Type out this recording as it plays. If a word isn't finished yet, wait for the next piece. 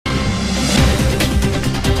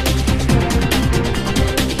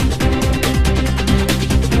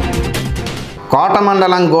కోట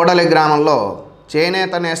మండలం గూడలి గ్రామంలో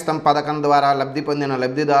చేనేత నేస్తం పథకం ద్వారా లబ్ధి పొందిన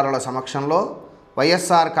లబ్ధిదారుల సమక్షంలో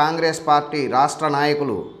వైఎస్ఆర్ కాంగ్రెస్ పార్టీ రాష్ట్ర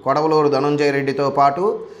నాయకులు కొడవలూరు ధనంజయ రెడ్డితో పాటు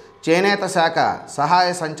చేనేత శాఖ సహాయ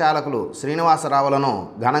సంచాలకులు శ్రీనివాసరావులను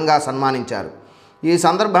ఘనంగా సన్మానించారు. ఈ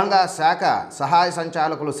సందర్భంగా శాఖ సహాయ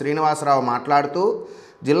సంచాలకులు శ్రీనివాసరావు మాట్లాడుతూ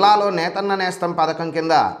జిల్లాలో నేతన్న నేస్తం పథకం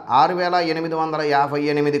కింద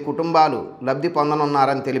 6,858 కుటుంబాలు లబ్ధి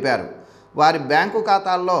పొందనున్నారని తెలిపారు. వారి బ్యాంకు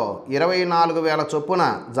ఖాతాల్లో 24,000 చొప్పున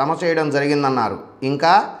జమ చేయడం జరిగిందన్నారు.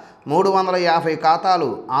 ఇంకా 350 ఖాతాలు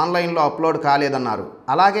ఆన్లైన్లో అప్లోడ్ కాలేదన్నారు.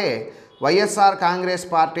 అలాగే వైఎస్ఆర్ కాంగ్రెస్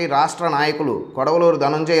పార్టీ రాష్ట్ర నాయకులు కొడవలూరు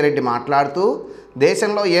ధనంజయ రెడ్డి మాట్లాడుతూ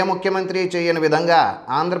దేశంలో ఏ ముఖ్యమంత్రి చేయని విధంగా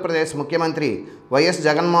ఆంధ్రప్రదేశ్ ముఖ్యమంత్రి వైఎస్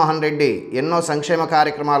జగన్మోహన్ రెడ్డి ఎన్నో సంక్షేమ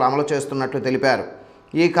కార్యక్రమాలు అమలు చేస్తున్నట్లు తెలిపారు.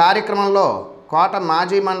 ఈ కార్యక్రమంలో కోట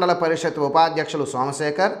మాజీ మండల పరిషత్ ఉపాధ్యక్షులు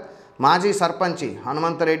సోమశేఖర్, మాజీ సర్పంచి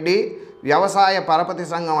హనుమంతరెడ్డి, వ్యవసాయ పరపతి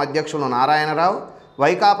సంఘం అధ్యక్షులు నారాయణరావు,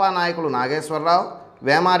 వైకాపా నాయకులు నాగేశ్వరరావు,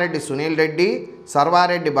 వేమారెడ్డి సునీల్ రెడ్డి,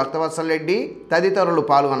 సర్వారెడ్డి భక్తవత్సల్ రెడ్డి తదితరులు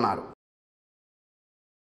పాల్గొన్నారు.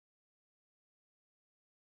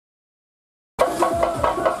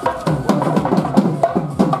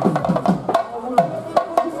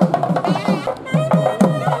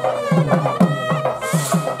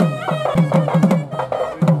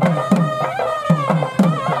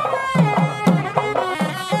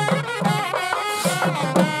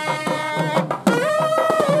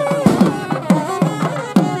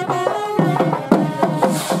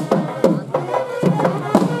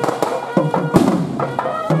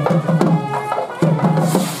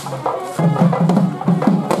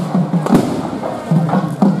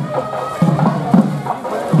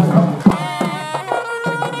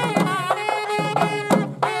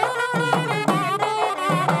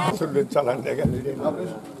 చాలంటే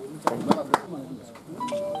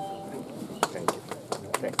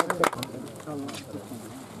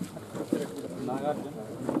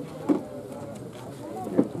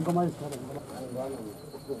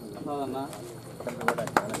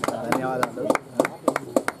ధన్యవాదాలు.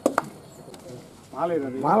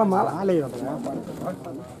 మాల మాల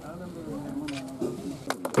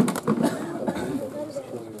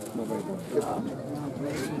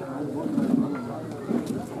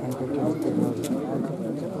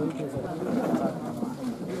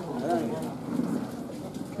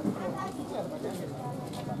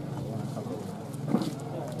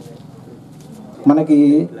మనకి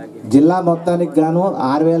జిల్లా మొత్తానికి గాను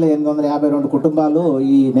 6,852 కుటుంబాలు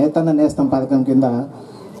ఈ నేతన్న నేస్తం పథకం కింద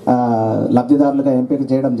లబ్ధిదారులుగా ఎంపిక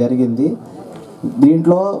చేయడం జరిగింది.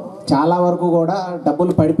 దీంట్లో చాలా వరకు కూడా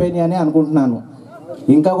డబ్బులు పడిపోయినాయి అని అనుకుంటున్నాను.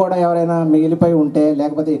 ఇంకా కూడా ఎవరైనా మిగిలిపోయి ఉంటే,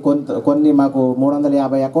 లేకపోతే కొన్ని మాకు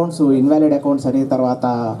 350 అకౌంట్స్ ఇన్వాలిడ్ అకౌంట్స్ అని, తర్వాత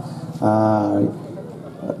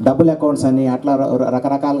డబుల్ అకౌంట్స్ అని అట్లా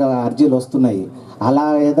రకరకాలుగా అర్జీలు వస్తున్నాయి. అలా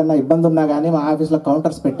ఏదైనా ఇబ్బంది ఉన్నా కానీ మా ఆఫీస్లో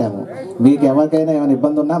కౌంటర్స్ పెట్టాము. మీకు ఎవరికైనా ఏమైనా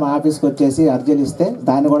ఇబ్బంది ఉన్నా మా ఆఫీస్కి వచ్చేసి అర్జీలు ఇస్తే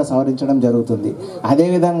దాన్ని కూడా సవరించడం జరుగుతుంది.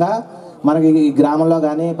 అదేవిధంగా మనకి ఈ గ్రామంలో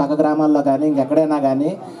కానీ పక్క గ్రామాల్లో కానీ ఇంకెక్కడైనా కానీ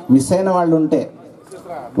మిస్ అయిన వాళ్ళు ఉంటే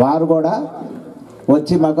వారు కూడా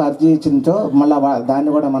వచ్చి మాకు అర్జీ ఇచ్చించో మళ్ళీ దాన్ని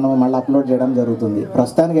కూడా మనం మళ్ళీ అప్లోడ్ చేయడం జరుగుతుంది.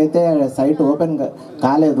 ప్రస్తుతానికైతే సైట్ ఓపెన్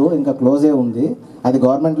కాలేదు, ఇంకా క్లోజే ఉంది. అది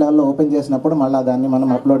గవర్నమెంట్ లెవెల్లో ఓపెన్ చేసినప్పుడు మళ్ళీ దాన్ని మనం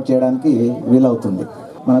అప్లోడ్ చేయడానికి వీలవుతుంది.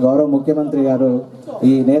 మన గౌరవ ముఖ్యమంత్రి గారు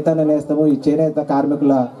ఈ నేతన్న నేస్తము, ఈ చేనేత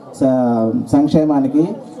కార్మికుల సంక్షేమానికి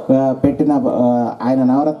పెట్టిన, ఆయన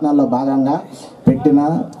నవరత్నాల్లో భాగంగా పెట్టిన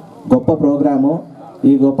గొప్ప ప్రోగ్రాము.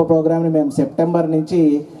 ఈ గొప్ప ప్రోగ్రామ్ని మేము సెప్టెంబర్ నుంచి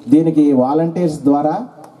దీనికి వాలంటీర్స్ ద్వారా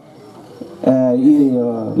ఈ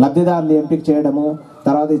లబ్ధిదారులు ఎంపిక చేయడము,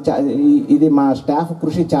 తర్వాత ఇది మా స్టాఫ్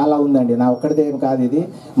కృషి చాలా ఉందండి. నా ఒక్కడిదే ఏం కాదు ఇది.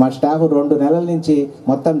 మా స్టాఫ్ 2 నెలల నుంచి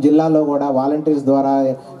మొత్తం జిల్లాలో కూడా వాలంటీర్స్ ద్వారా,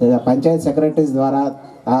 పంచాయతీ సెక్రటరీస్ ద్వారా,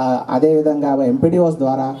 అదేవిధంగా ఎంపీడీఓస్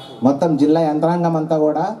ద్వారా మొత్తం జిల్లా యంత్రాంగం అంతా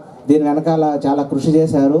కూడా దీని వెనకాల చాలా కృషి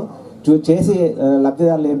చేశారు. చేసి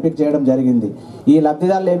లబ్ధిదారులు ఎంపిక చేయడం జరిగింది. ఈ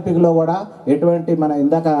లబ్ధిదారుల ఎంపికలో కూడా ఎటువంటి మన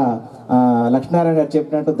ఇందాక లక్ష్మీనారాయణ గారు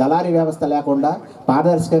చెప్పినట్టు దళారీ వ్యవస్థ లేకుండా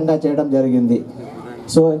పారదర్శకంగా చేయడం జరిగింది.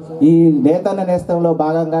 సో ఈ నేతన్న నేస్తంలో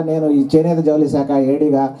భాగంగా నేను ఈ చేనేత జౌళి శాఖ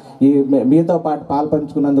ఏడీగా ఈ మీతో పాటు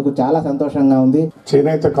పాల్పంచుకున్నందుకు చాలా సంతోషంగా ఉంది.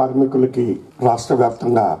 చేనేత కార్మికులకి రాష్ట్ర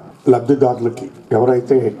వ్యాప్తంగా లబ్ధిదారులకి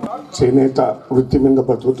ఎవరైతే చేనేత వృత్తి మీద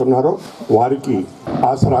బతుకుతున్నారో వారికి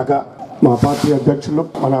ఆసరాగా మా పార్టీ అధ్యక్షులు,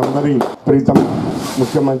 మన అందరి ప్రీతం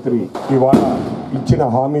ముఖ్యమంత్రి ఇవాళ ఇచ్చిన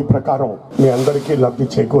హామీ ప్రకారం మీ అందరికీ లబ్ధి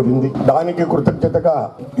చేకూరింది. దానికి కృతజ్ఞతగా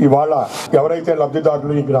ఇవాళ ఎవరైతే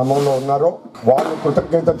లబ్ధిదారులు ఈ గ్రామంలో ఉన్నారో వాళ్ళు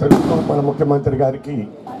కృతజ్ఞత తెలుపుతూ మన ముఖ్యమంత్రి గారికి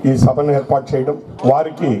ఈ సభను ఏర్పాటు చేయడం,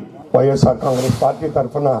 వారికి వైఎస్ఆర్ కాంగ్రెస్ పార్టీ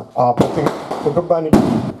తరఫున ఆ ప్రతి కుటుంబానికి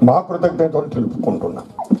మా కృతజ్ఞతలు తెలుపుకుంటున్నాం.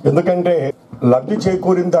 ఎందుకంటే లబ్ధి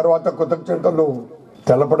చేకూరిన తర్వాత కృతజ్ఞతలు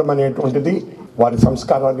తెలపడం అనేటువంటిది వారి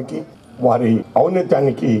సంస్కారానికి, వారి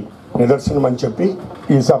ఔన్నత్యానికి నిదర్శనం అని చెప్పి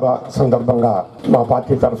ఈ సభ సందర్భంగా మా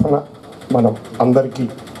పార్టీ తరఫున మనం అందరికీ,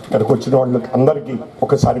 ఇక్కడికి వచ్చిన వాళ్ళకి అందరికీ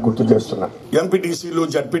ఒకసారి గుర్తు చేస్తున్నాను. ఎంపీటీసీలు,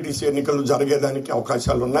 జడ్పీటీసీ ఎన్నికలు జరిగేదానికి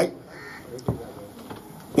అవకాశాలు ఉన్నాయి.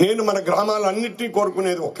 నేను మన గ్రామాలన్నింటినీ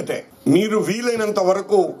కోరుకునేది ఒక్కటే, మీరు వీలైనంత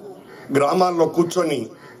వరకు గ్రామాల్లో కూర్చొని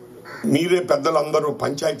మీరే పెద్దలందరూ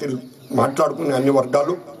పంచాయతీలు మాట్లాడుకునే అన్ని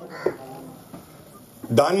వర్గాలు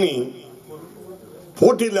దాన్ని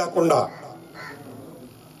పోటీ లేకుండా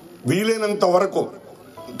వీలైనంత వరకు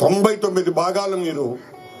 99 భాగాలు మీరు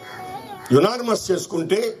యునానిమస్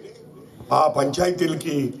చేసుకుంటే ఆ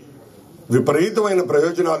పంచాయతీలకి విపరీతమైన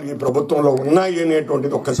ప్రయోజనాలు ఈ ప్రభుత్వంలో ఉన్నాయి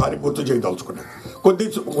అనేటువంటిది ఒక్కసారి గుర్తు చేయదలుచుకున్నాను.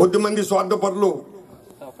 కొద్దిమంది స్వార్థపరులు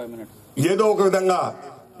ఏదో ఒక విధంగా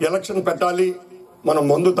ఎలక్షన్ పెట్టాలి, మనం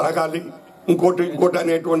మందు తాగాలి, ఇంకోటి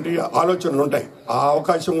అనేటువంటి ఆలోచనలు ఉంటాయి. ఆ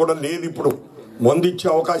అవకాశం కూడా లేదు. ఇప్పుడు మందు ఇచ్చే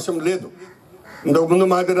అవకాశం లేదు. ఇంతకుముందు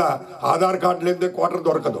మాదిరి ఆధార్ కార్డు లేదే క్వార్టర్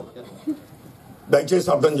దొరకదు. దయచేసి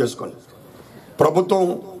అర్థం చేసుకోండి. ప్రభుత్వం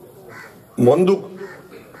మందు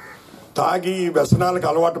తాగి వ్యసనాలకు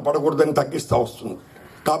అలవాటు పడకూడదని తగ్గిస్తూ వస్తుంది.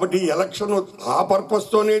 కాబట్టి ఎలక్షన్ ఆ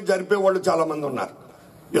పర్పస్తోనే జరిపే వాళ్ళు చాలా మంది ఉన్నారు.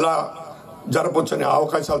 ఇలా జరపొచ్చని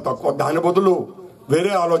అవకాశాలు తక్కువ. దాని బదులు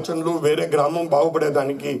వేరే ఆలోచనలు, వేరే గ్రామం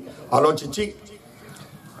బాగుపడేదానికి ఆలోచించి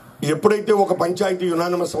ఎప్పుడైతే ఒక పంచాయతీ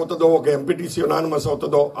యునానిమస్ అవుతుందో, ఒక ఎంపీటీసీ యునానిమస్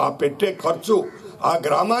అవుతుందో, ఆ పెట్టే ఖర్చు ఆ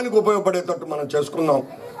గ్రామానికి ఉపయోగపడేటట్టు మనం చేసుకుందాం.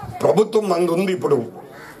 ప్రభుత్వం మంది ఉంది ఇప్పుడు.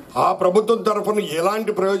 ఆ ప్రభుత్వం తరఫున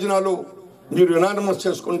ఎలాంటి ప్రయోజనాలు మీరు యునానిమస్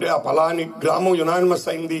చేసుకుంటే, ఆ పలాని గ్రామం యునానిమస్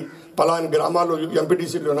అయింది, పలాని గ్రామాలు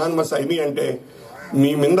ఎంపీటీసీలు యునానిమస్ అయింది అంటే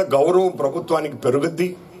మీ మీద గౌరవం ప్రభుత్వానికి పెరుగుద్ది.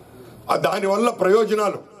 దానివల్ల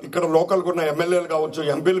ప్రయోజనాలు ఇక్కడ లోకల్గా ఉన్న ఎమ్మెల్యేలు కావచ్చు,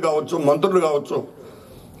 ఎంపీలు కావచ్చు, మంత్రులు కావచ్చు,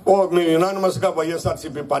 మేము యునానిమస్గా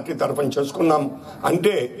వైఎస్ఆర్సీపీ పార్టీ తరఫున చేసుకున్నాం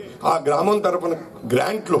అంటే ఆ గ్రామం తరఫున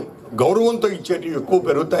గ్రాంట్లు గౌరవంతో ఇచ్చేటివి ఎక్కువ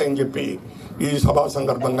పెరుగుతాయని చెప్పి ఈ సభా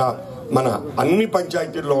సందర్భంగా మన అన్ని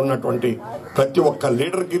పంచాయతీల్లో ఉన్నటువంటి ప్రతి ఒక్క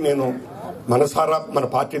లీడర్కి నేను మనసారా మన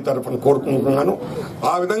పార్టీ తరఫున కోరుకుంటున్నాను.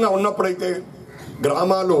 ఆ విధంగా ఉన్నప్పుడైతే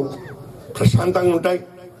గ్రామాలు ప్రశాంతంగా ఉంటాయి.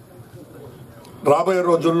 రాబోయే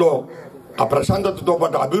రోజుల్లో ఆ ప్రశాంతతతో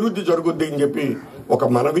పాటు అభివృద్ధి జరుగుద్ది అని చెప్పి ఒక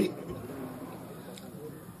మనవి.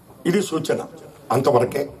 ఇది సూచన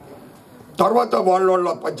అంతవరకే. తర్వాత వాళ్ళ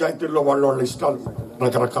పంచాయతీల్లో వాళ్ళ ఇష్టాలు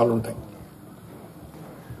రకరకాలు ఉంటాయి.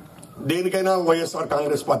 దేనికైనా వైఎస్ఆర్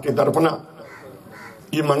కాంగ్రెస్ పార్టీ తరఫున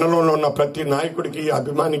ఈ మండలంలో ఉన్న ప్రతి నాయకుడికి,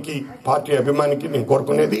 అభిమానికి, పార్టీ అభిమానికి నేను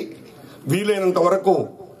కోరుకునేది వీలైనంత వరకు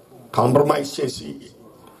కాంప్రమైజ్ చేసి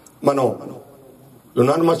మనం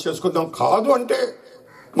యునానిమస్ చేసుకుందాం. కాదు అంటే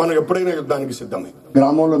మనం ఎప్పుడైనా యుద్ధానికి సిద్ధమే.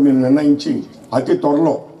 గ్రామంలో మీరు నిర్ణయించి అతి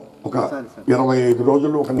త్వరలో ఒక 25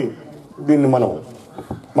 రోజులు దీన్ని మనం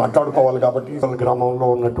మాట్లాడుకోవాలి. కాబట్టి గ్రామంలో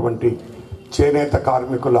ఉన్నటువంటి చేనేత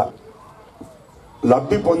కార్మికుల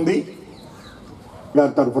లబ్ధి పొంది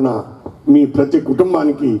గారి తరఫున మీ ప్రతి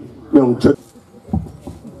కుటుంబానికి మేము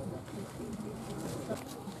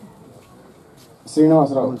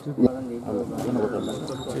శ్రీనివాసరావు